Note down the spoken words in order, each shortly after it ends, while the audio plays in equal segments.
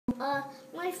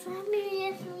My family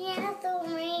left me at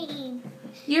the rain.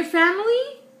 Your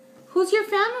family? Who's your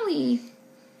family?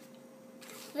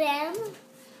 Them?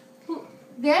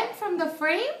 Them from the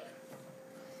frame?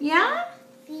 Yeah?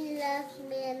 He left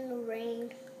me in the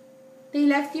rain. They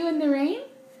left you in the rain?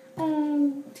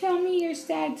 Oh, tell me your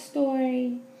sad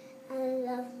story. I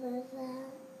love that.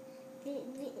 They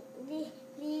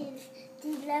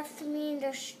left me in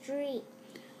the street.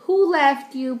 Who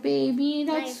left you, baby?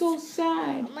 That's so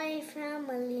sad. My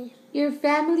family. Your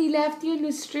family left you in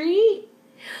the street?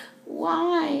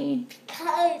 Why?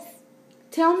 Because.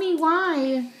 Tell me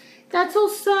why. That's so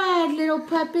sad, little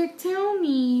puppet. Tell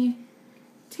me.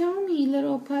 Tell me,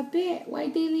 little puppet.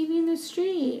 Why'd they leave you in the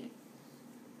street?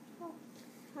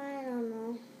 I don't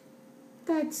know.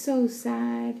 That's so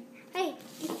sad. Hey,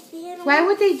 you see it? Why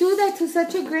would they do that to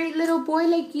such a great little boy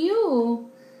like you?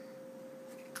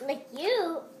 Like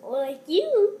you? Or like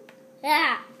you?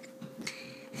 Yeah.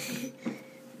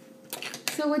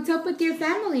 So what's up with your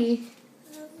family?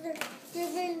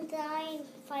 They've been dying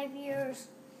 5 years.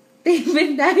 They've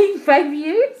been dying 5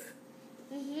 years?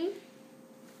 Mm-hmm.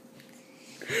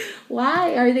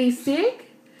 Why? Are they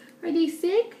sick? Are they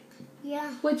sick?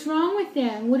 Yeah. What's wrong with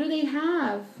them? What do they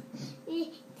have? They're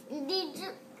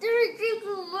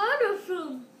drinking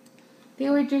medicine. They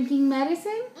were drinking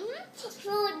medicine? Mm-hmm.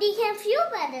 So they can feel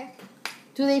better.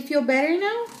 Do they feel better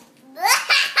now?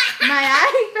 My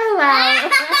eye fell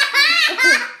out.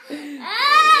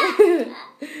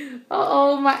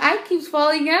 Uh-oh, my eye keeps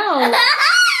falling out.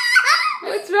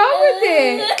 What's wrong with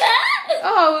it?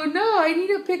 Oh no, I need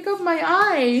to pick up my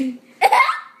eye.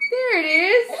 There it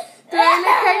is. Do I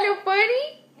look kind of funny?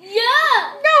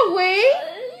 Yeah. No way.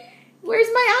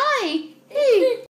 Where's my eye? Hey.